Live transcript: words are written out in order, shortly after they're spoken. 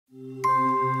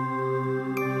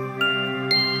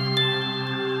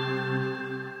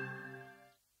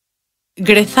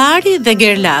Grethari dhe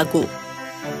Geirlagu.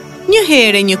 Një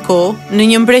herë një kohë, në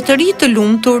një mbretëri të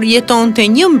lumtur jetonte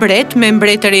një mbret me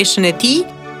mbretëreshën e tij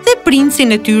dhe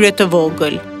princin e tyre të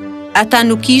vogël. Ata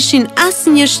nuk kishin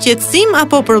asnjë shqetësim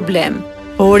apo problem,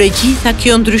 por e gjitha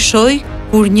kjo ndryshoi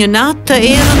kur një natë të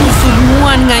errën u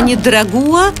sulmuan nga një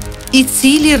dragua i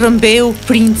cili rrëmbeu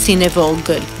princin e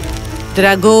vogël.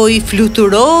 Dragoi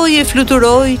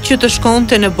fluturoi që të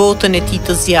shkonte në botën e tij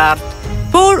të zjarrt,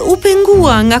 por u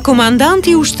pengua nga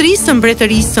komandanti i ushtrisë së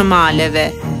mbretërisë së maleve.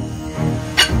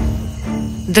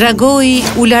 Dragoi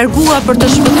u largua për të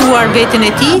shpëtuar veten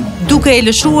e tij, duke e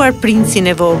lëshuar princin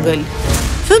e vogël.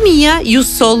 Fëmia ju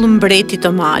soll mbretit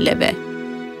të maleve.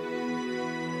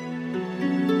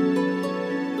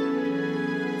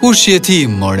 Kush je ti,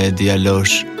 more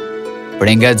djalosh?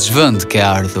 Pre nga ç'vend ke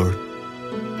ardhur?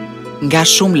 Nga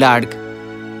shumë larg.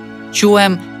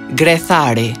 Quhem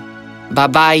Grethari.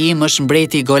 Babai im është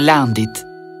mbreti i Golandit.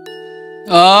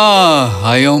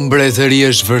 Ajo mbretëri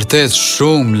është vërtet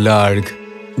shumë larg.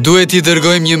 Duhet t'i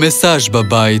dërgojmë një mesazh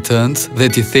babait tënd dhe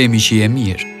t'i themi që je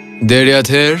mirë. Deri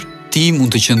atëherë, ti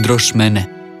mund të qëndrosh me ne.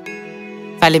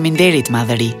 Faleminderit,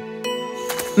 madhëri.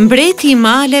 Mbreti i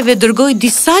maleve dërgoi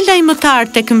disa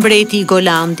lajmëtar tek mbreti i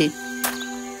Golandit.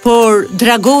 Por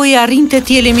dragoi arrinte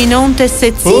t'i eliminonte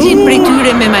secilin prej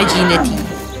tyre me magjinë e tij.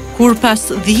 Kur pas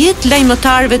 10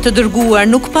 lajmëtarëve të dërguar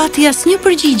nuk pati asnjë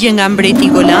përgjigje nga mbreti i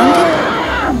Golandit,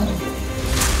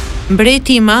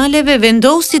 mbreti i maleve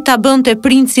vendosi ta bënte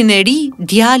princin e ri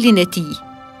djalin e tij.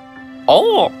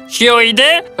 Kjo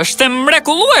ide është e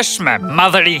mrekullueshme,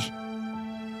 madhëri.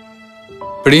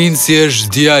 Princi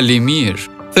është djali i mirë.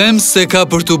 Them se ka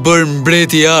për t'u bërë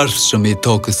mbreti i ardhshëm i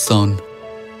tokës sonë.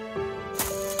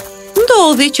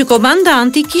 Ndodhi që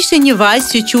komandanti kishte një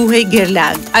vajzë që quhej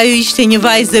Geirlaug. Ajo ishte një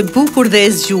vajzë e bukur dhe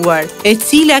e zgjuar, e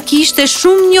cila kishte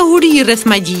shumë njohuri rreth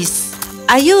magjisë.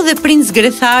 Ajo dhe princ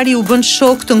Grethari u bën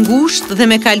shok të ngushtë dhe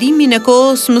me kalimin e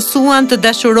kohës mësuan të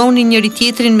dashuronin njëri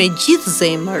tjetrin me gjithë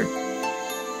zemër.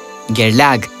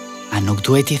 Geirlaug, a nuk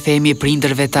duhet i themi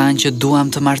prindërve tanë që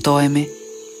duam të martohemi?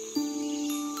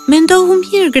 Mendohu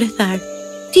mirë, Grethar.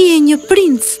 Ti je një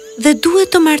princ dhe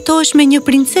duhet të martohesh me një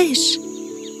princesh.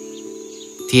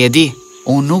 Ti e di,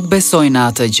 unë nuk besoj në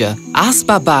atë gjë, as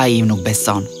babai im nuk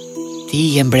beson. Ti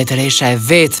je mbretëresha e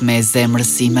vetme e zemrës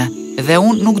sime dhe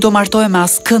unë nuk do martohem me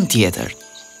askën tjetër.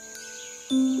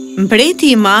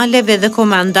 Mbreti i maleve dhe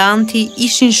komandanti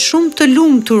ishin shumë të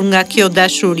lumtur nga kjo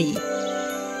dashuri.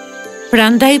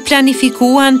 Prandaj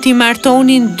planifikuan t'i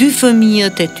martonin 2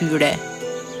 fëmijët e tyre.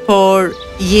 Por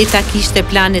jeta kishte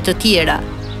plane të tjera.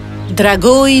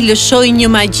 Dragoi lëshoi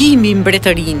një magji mbi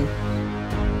mbretërinë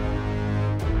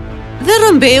dhe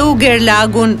rrëmbeu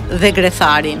Geirlagun dhe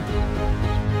Gretharin.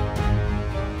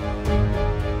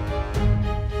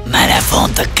 Më në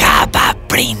fund të kapa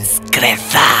princ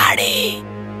Grethari.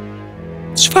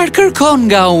 Çfarë kërkon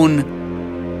nga unë?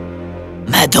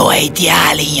 Më duhej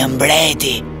djali një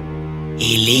mbreti,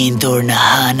 i lindur në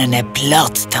hënën e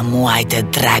plot të muajt të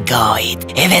dragojit,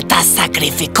 edhe ta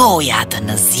sakrifikoj atë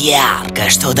në zjarr.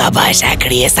 Kështu do bësha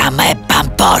krijesa më e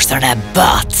pamposhtër në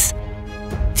botë.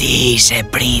 Ti ishe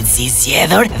princi i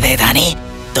zgjedhur dhe tani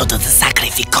do të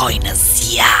sakrifikoj në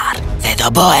zjarr dhe do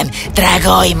bëhem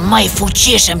dragoi më i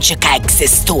fuqishëm që ka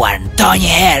ekzistuar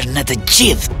ndonjëherë në të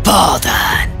gjithë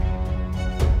botën.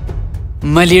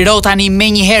 Më liro tani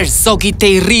me njëherë zogit të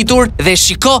i rritur dhe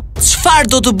shiko çfarë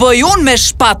do të bëj unë me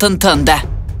shpatën tënde.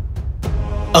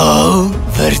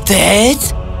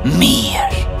 Vërtet? Mirë.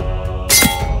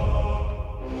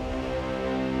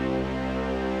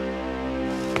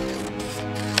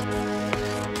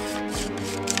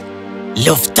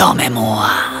 Lufto me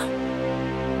mua.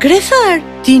 Grethar,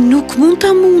 ti nuk mund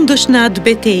ta mundësh në atë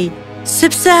betejë,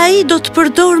 sepse ai do të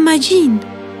përdor magjinë.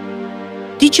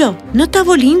 Dgjoj, në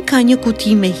tavolinë ka një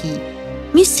kuti me hi.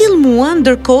 Mi sill mua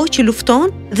ndërkohë që lufton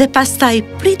dhe pastaj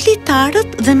prit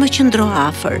litarët dhe më qëndro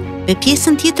afër, me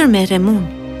pjesën tjetër merre unë.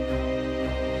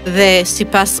 Dhe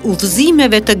sipas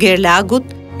udhëzimeve të Geirlagut,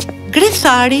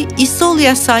 Grethari i solli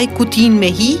asaj kutinë me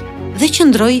hi dhe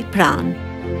qëndroi pranë.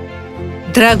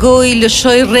 Dragoi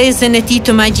lëshoi rrezen e tij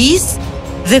të magjisë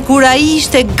dhe kur ai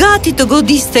ishte gati të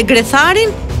godiste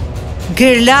Gretharin,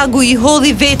 Geirlagu i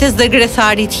hodhi vetes dhe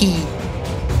Gretharit hi.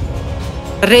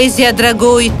 Rrezja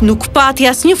dragoit nuk pati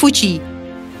asnjë fuqi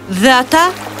dhe ata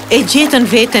e gjetën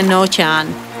veten në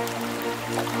oqean.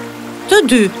 Të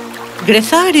dy,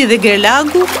 Grethari dhe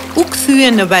Geirlagu u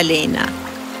kthyen në balena.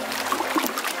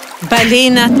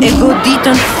 Balenat e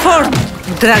goditën fort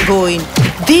dragoin,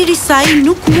 derisa ai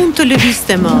nuk mund të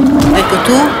lëvizte më, dhe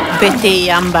këtu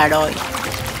betejë mbaroi.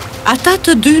 Ata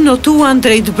të dy notuan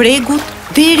drejt bregut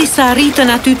derisa arritën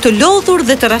aty të lodhur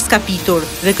dhe të raskapitur,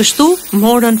 dhe kështu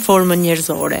morën formën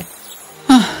njerëzore.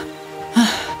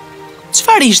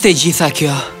 Çfarë ishte gjitha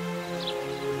kjo?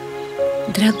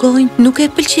 Dragojnë nuk e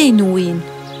pëlqejnë ujin.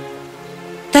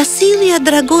 Ta sillja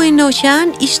dragojnë në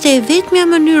oqean ishte e vetmja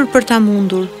mënyrë për ta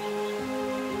mundur.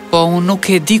 Po unë nuk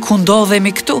e di ku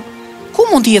ndodhemi këtu. Ku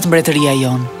mund të jetë mbretëria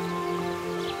jonë?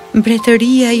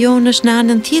 Mbretëria jonë është në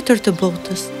anën tjetër të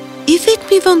botës. I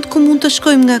vetmi vend ku mund të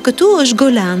shkojmë nga këtu është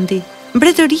Golandi,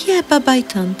 mbretëria e babait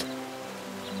tënd.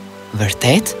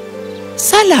 Vërtet?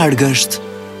 Sa larg është?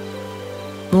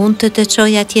 Mund të të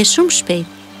çoj atje shumë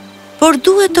shpejt, por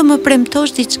duhet të më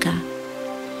premtosh diçka.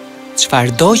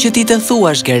 Çfarë do që ti të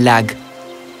thuash, Geirlaug?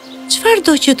 Çfarë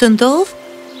do që të ndodh,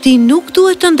 ti nuk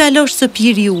duhet të ndalosh së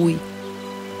piri ujë.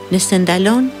 Nëse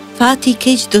ndalon, fati i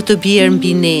keq do të bjerë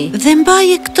mbi ne dhe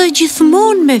mbaje këtë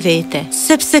gjithmonë me vete,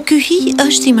 sepse ky hi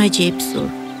është i magjepsur.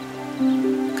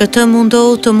 Këtë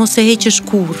mundohu të mos e heqësh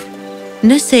kurrë.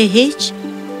 Nëse e heq,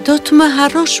 do të më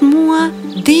harrosh mua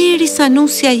derisa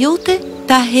nusja jote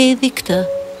ta hedhi këtë.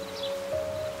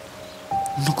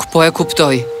 Nuk po e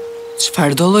kuptoj.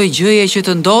 Çfarë do lloj gjëje që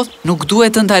të ndodh, nuk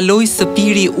duhet të ndaloj së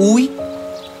piri ujë?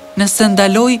 Nëse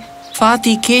ndaloj,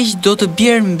 fati i keq do të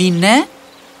bjerë mbi ne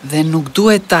dhe nuk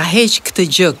duhet ta heq këtë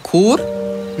gjë kurrë.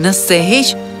 Nëse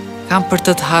heq, kam për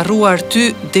të harruar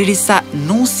ty derisa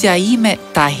nusja ime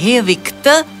ta hedhi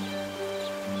këtë.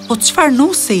 Po çfarë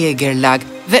nusje, Geirlaug?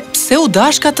 Dhe pse u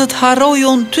dashka të harroj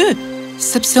unë ty?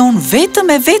 Sepse unë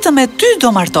vetëm e ty do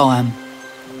martohem.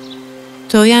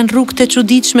 To janë rrugët e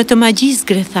çuditshme të magjisë,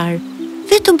 Grethar.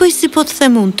 Vetëm bëj si po të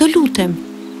them unë, të lutem.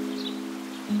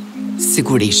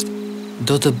 Sigurisht,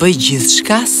 do të bëj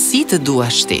gjithçka si të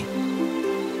duash ti.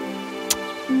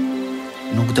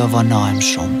 Nuk do vonohem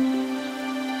shumë.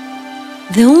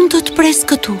 Dhe unë do të pres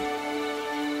këtu.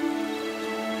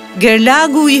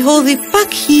 Geirlagu i hodhi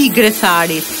pak hi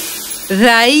Gretharit,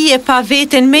 dhe ai e pa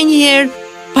veten menjëherë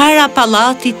para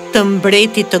pallatit të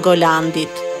mbretit të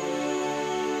Golandit.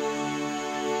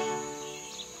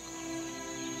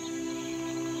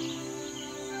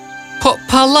 Po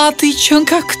pallati qën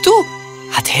ka këtu?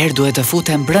 Atëherë duhet të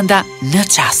futem brenda në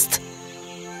çast.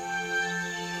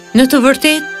 Në të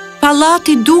vërtetë,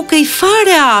 pallati dukej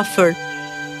fare afër,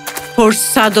 por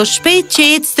sa do shpejt që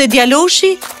ecte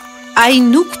djaloshi, ai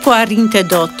nuk po arrinte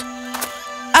dot.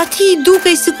 Ati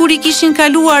dukej sikur i kishin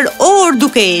kaluar orë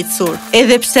duke ecur.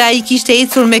 Edhe pse ai kishte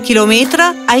ecur me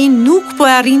kilometra, ai nuk po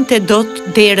arrinte dot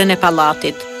derën e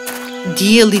pallatit.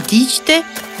 Dielli diqte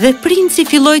dhe princi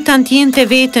filloi ta ndjente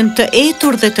veten të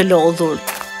etur dhe të lodhur.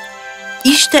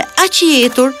 Ishte aq i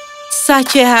etur sa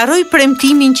që e harroi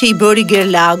premtimin që i bëri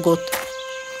Geirlagut.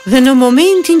 Dhe në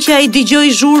momentin që ai dëgjoi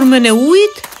zhurmën e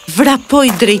ujit, vrapoi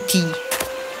drejt tij.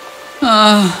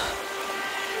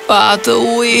 Pa atë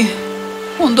ujë,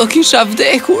 unë do kisha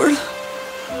vdekur.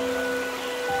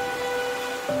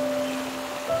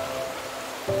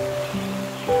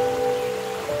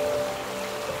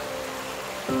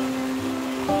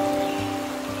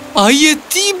 A je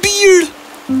ti, bir?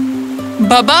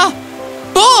 Baba?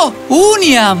 Po, unë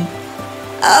jam.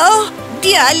 Oh,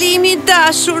 djali im i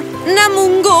dashur, na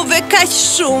mungove kaq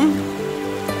shumë.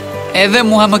 Edhe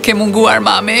mua më ke munguar,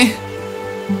 mami.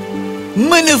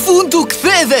 Më në fund u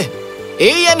ktheve.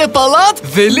 Eja në pallat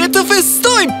dhe le të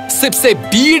festojmë, sepse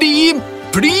biri im,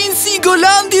 princi i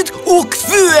Golandit, u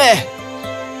kthye.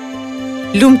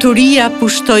 Lumturia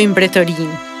pushtoi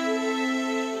mbretërinë.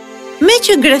 Me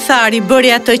që Grethari bëri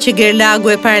atë që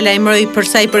Geirlagu e paralajmëroi për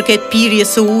sa i përket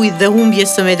pirjes së ujit dhe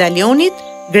humbjes së medaljonit,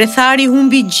 Grethari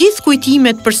humbi gjithë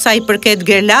kujtimet për sa i përket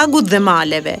Geirlagut dhe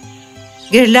maleve.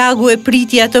 Geirlagu e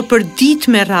priti atë për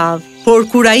ditë me radhë, por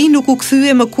kur ai nuk u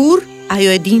kthye më kurrë,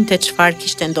 ajo e dinte çfarë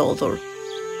kishte ndodhur.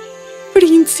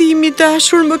 Princi im i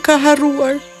dashur më ka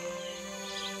harruar.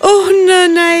 Oh,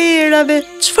 nëna e erave,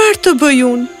 çfarë të bëj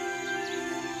unë?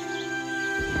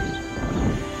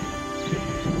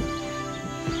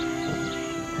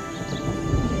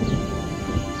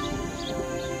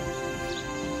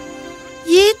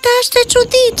 Jeta është e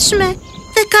çuditshme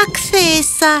dhe ka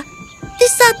kthesa,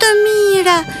 disa të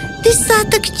mira, disa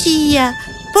të këqija,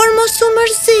 por mos u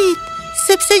mërzit,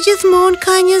 sepse gjithmonë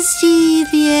ka një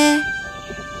zgjidhje.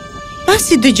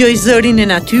 Pasi dëgjoi zërin e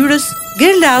natyrës,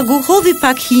 Geirlagu hodhi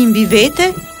pak hi mbi vete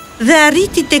dhe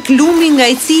arriti tek lumi nga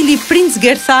i cili princ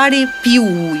Grethari piu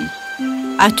ujë.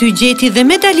 Aty gjeti dhe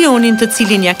medaljonin të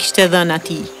cilin ja kishte dhënë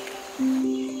atij.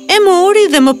 E mori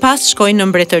dhe më pas shkoi në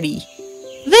mbretëri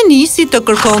dhe nisi të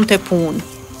kërkonte punë.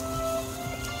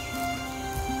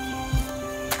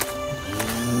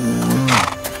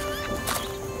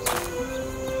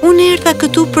 Unë erdha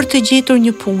këtu për të gjetur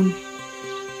një punë.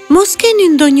 Mos keni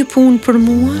ndonjë punë për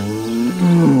mua?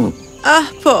 Ah,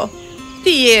 po,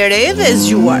 ti je re dhe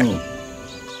zgjuar.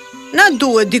 Na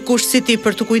duhet dikush si ti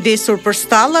për të kujdesur për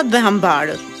stallat dhe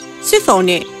hambarët. Si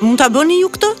thoni, mund ta bëni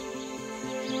ju këtë?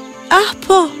 Ah,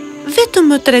 po,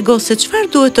 vetëm më trego se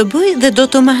çfarë duhet të bëj dhe do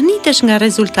të mahnitesh nga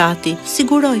rezultati,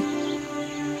 siguroj.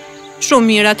 Shumë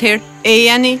mirë atëherë, e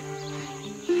jani.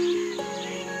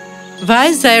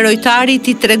 Vajza e rojtarit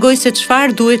i tregoi se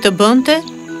çfarë duhet të bënte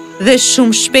dhe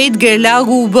shumë shpejt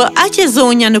Geirlagu u bë aq e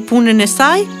zonja në punën e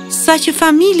saj, saqë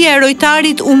familja e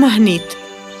rojtarit u mahnit.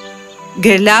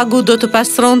 Geirlagu do të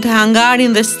pastronte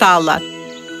hangarin dhe stallat.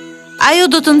 Ajo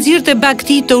do të nxirrte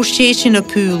bagtit të ushqeshin në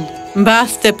pyll,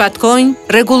 mbathte patkonj,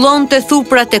 rregullonte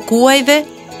thuprat e kuajve,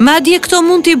 madje këto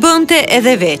mund t'i bënte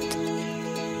edhe vetë.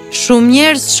 Shumë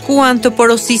njerëz shkuan të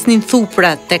porosisnin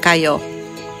thuprat tek ajo.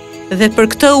 Dhe për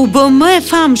këtë u bë më e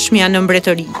famshmja në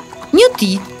mbretëri. Një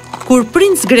ditë, kur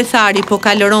princ Grethari po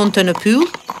kaloronte në pyll,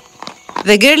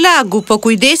 dhe Geirlagu po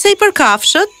kujdesej për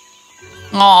kafshët,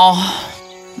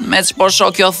 me ç'po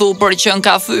shoh kjo thupër që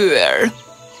n'ka thyer.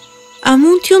 A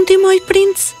mund t'ju ndihmoj,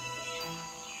 princ?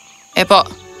 E po,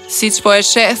 siç po e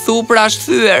sheh, thupra është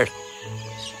thyer.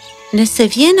 Nëse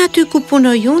vjen aty ku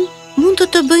punoj unë, mund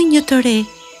të bëj një të re.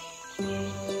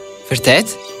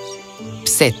 Vërtet?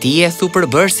 Pse ti e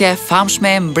thupërbërësja e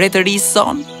famshme e mbretërisë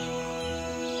sonë?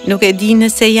 Nuk e di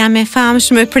nëse jam e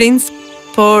famshme, princ,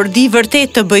 por di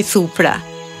vërtet të bëj thupra.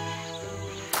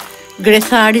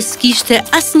 Grethari s'kishte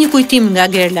asnjë kujtim nga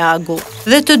Geirlagu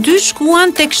dhe të dy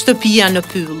shkuan tek shtëpia në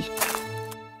pyll.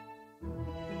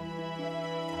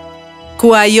 Ku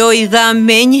ajo i dha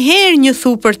menjëherë një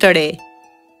thupër të re.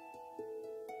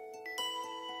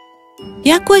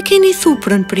 Ja ku e keni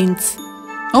thuprën, princ.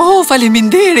 Oh,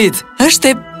 faleminderit!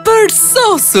 Është e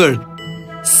përsosur!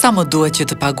 Sa më duhet që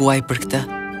të paguaj për këtë?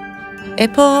 E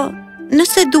po,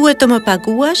 nëse duhet të më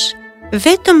paguash,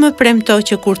 vetëm më premto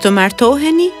që kur të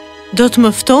martoheni, do të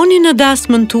më ftoni në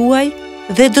dasmën tuaj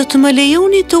dhe do të më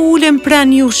lejoni të ulem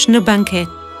pranë jush në banket.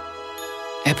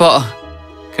 E po,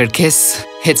 kërkesë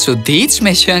e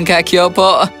çuditshme që nga kjo, po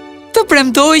të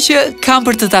premtoj që kam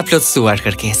për të ta plotësuar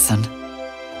kërkesën.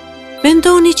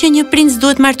 Mendoni që një princ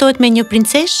duhet martohet me një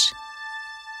princesh?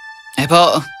 E po,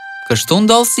 kështu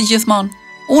ndodh si gjithmonë.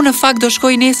 Unë në fakt do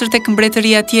shkoj nesër tek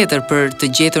mbretëria tjetër për të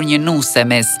gjetur një nuse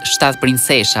mes 7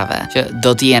 princeshave që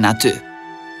do të jenë aty.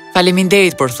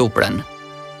 Faleminderit për thuprën.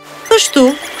 Kështu,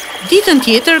 ditën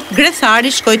tjetër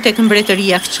Grethari shkoi tek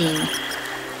mbretëria fqin.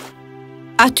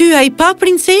 Aty ai pa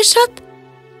princeshat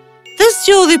dhe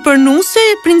zgjodhi për nuse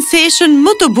princeshën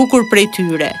më të bukur prej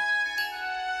tyre.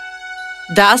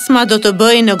 Dasma do të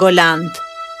bëjë në Goland.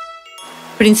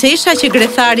 Princesha që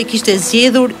Grethari kishte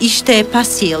zgjedhur ishte e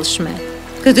pasjellshme.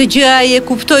 Këtë gjë ai e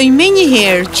kuptoi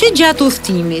menjëherë që gjatë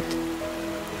udhëtimit.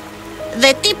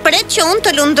 Dhe ti pret që unë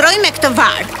të lundroj me këtë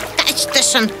varg, kaq të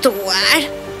shëmtuar.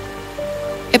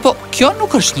 E po, kjo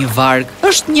nuk është një varg,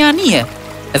 është një anije.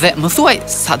 Dhe më thuaj,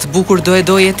 sa të bukur do e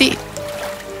doje ti?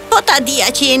 Po ta dija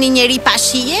që jeni njeri pa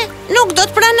shije, nuk do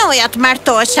të pranoja të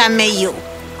martohesha me ju.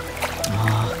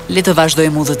 Le të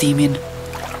vazhdojmë udhëtimin.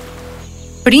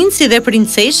 Princi dhe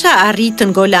princesha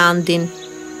arritën Golandin,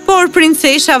 por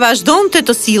princesha vazhdonte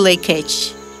të sillej keq.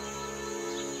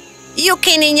 Ju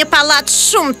keni një pallat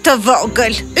shumë të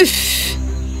vogël.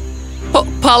 Po,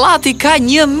 pallati ka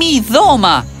 1000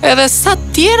 dhoma, edhe sa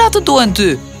tjera të duhen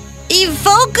ty? I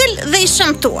vogël dhe i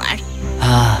shëmtuar.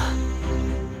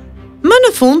 Më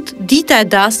në fund, dita e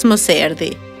dasmës erdhi.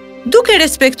 Duke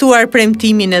respektuar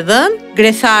premtimin e dhënë,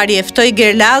 Grethari e ftoi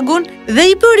Geirlagun dhe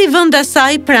i bëri vend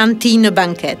asaj pranë tij në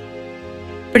banket.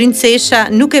 Princesha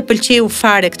nuk e pëlqeu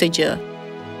fare këtë gjë.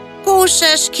 Kush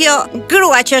është kjo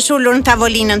grua që është ulur në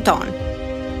tavolinën tonë?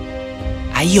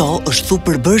 Ajo është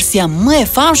thupërbërësja më e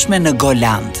famshme në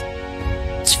Goland.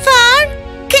 Çfarë?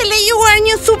 Ke lejuar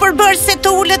një thupërbërëse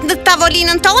të ulet në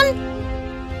tavolinën tonë?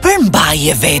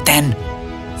 Përmbaje veten.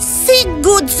 Si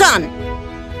guxon?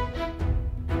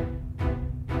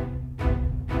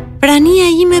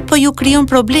 Prania ime po ju krijon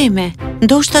probleme,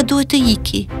 ndoshta duhet të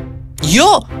iki. Jo,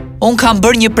 unë kam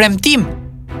bërë një premtim.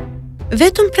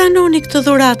 Vetëm pranoni këtë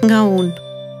dhuratë nga unë.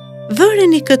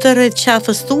 Vëreni këtë rreth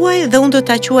qafës tuaj dhe unë do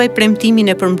ta quaj premtimin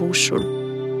e përmbushur.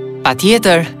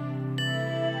 Patjetër.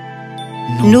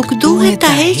 Nuk duhet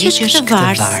ta heqësh këtë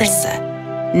varse.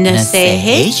 Nëse e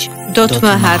heq, do të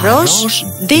më harrosh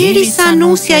derisa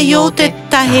nusja jote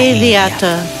ta hedhë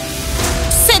atë.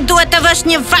 Se duhet të vësh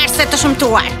një varse të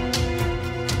shëmtuar.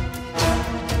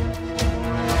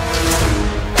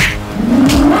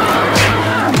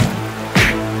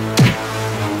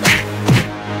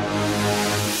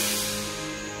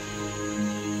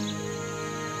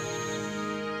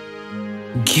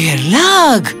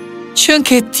 Geirlaug, qënë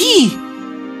ke ti?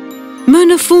 Më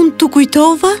në fund të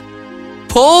kujtova?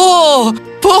 Po,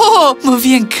 më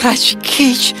vjen kaq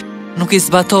keq. Nuk i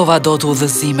zbatova dot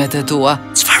udhëzimet e tua.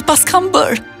 Çfarë pas kam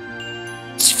bërë?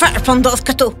 Çfarë po ndodh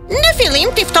këtu? Në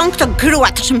fillim t'i fton këtë grua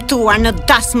të shëmtuar në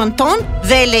dasmën tonë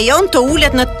dhe lejon të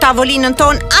ulet në tavolinën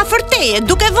tonë afër teje,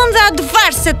 duke vënë dhe atë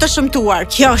varse të shëmtuar.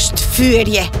 Kjo është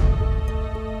fyerje.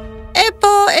 E po,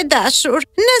 e dashur,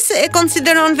 nëse e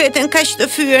konsideron veten kaq të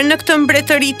fyer në këtë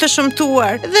mbretëri të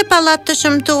shëmtuar dhe pallat të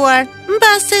shëmtuar,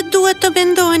 mbase duhet të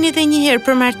mendoheni edhe një herë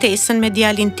për martesën me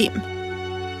djalin tim.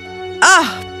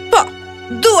 Po,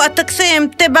 dua të kthehem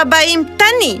te babaim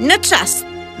tani në çast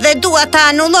dhe dua të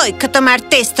anulloj këtë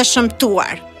martesë të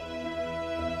shëmtuar.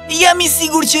 Jam i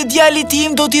sigurt që djali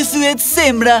tim do t'i thyet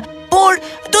Semra, por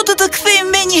do të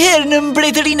kthejmë me njëherë në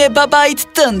mbretërinë e babait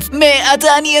tënd, me atë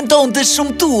anien tonë të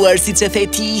shëmtuar, siç e the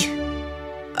ti.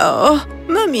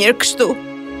 Më mirë kështu.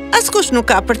 Askush nuk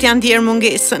ka për t'ja ndjerë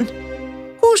mungesën.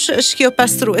 Kush është kjo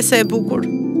pastruese e bukur?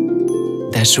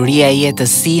 Dashuria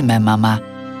jetësime, mama.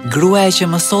 Gruaja që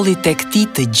më solli tek ti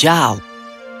të gjallë.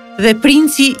 Dhe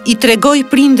princi i tregoi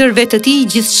prindërve të tij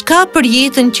gjithçka për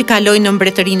jetën që kaloi në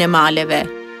mbretërinë e maleve.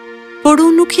 Por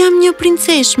unë nuk jam një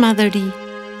princesh, madhëri.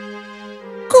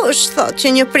 Kush thot që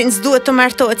një princ duhet të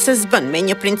martohet se s'bën me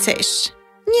një princesh?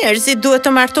 Njerëzit duhet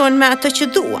të martohen me atë që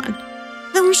duan.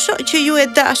 Dhe unë shoh që ju e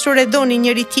dashur e doni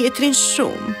njëri tjetrin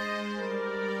shumë.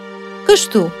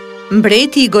 Kështu,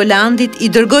 mbreti i Golandit i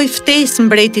dërgoi ftesë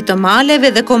mbretit të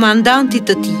maleve dhe komandantit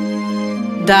të tij.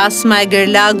 Dasma e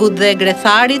Geirlagut dhe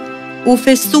Gretharit u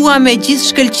festua me gjithë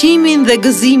shkëlqimin dhe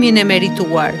gëzimin e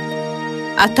merituar.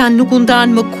 Ata nuk u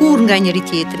ndanë më kurrë nga njëri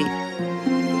tjetri.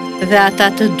 Dhe ata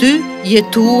të dy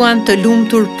jetuan të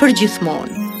lumtur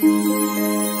përgjithmonë.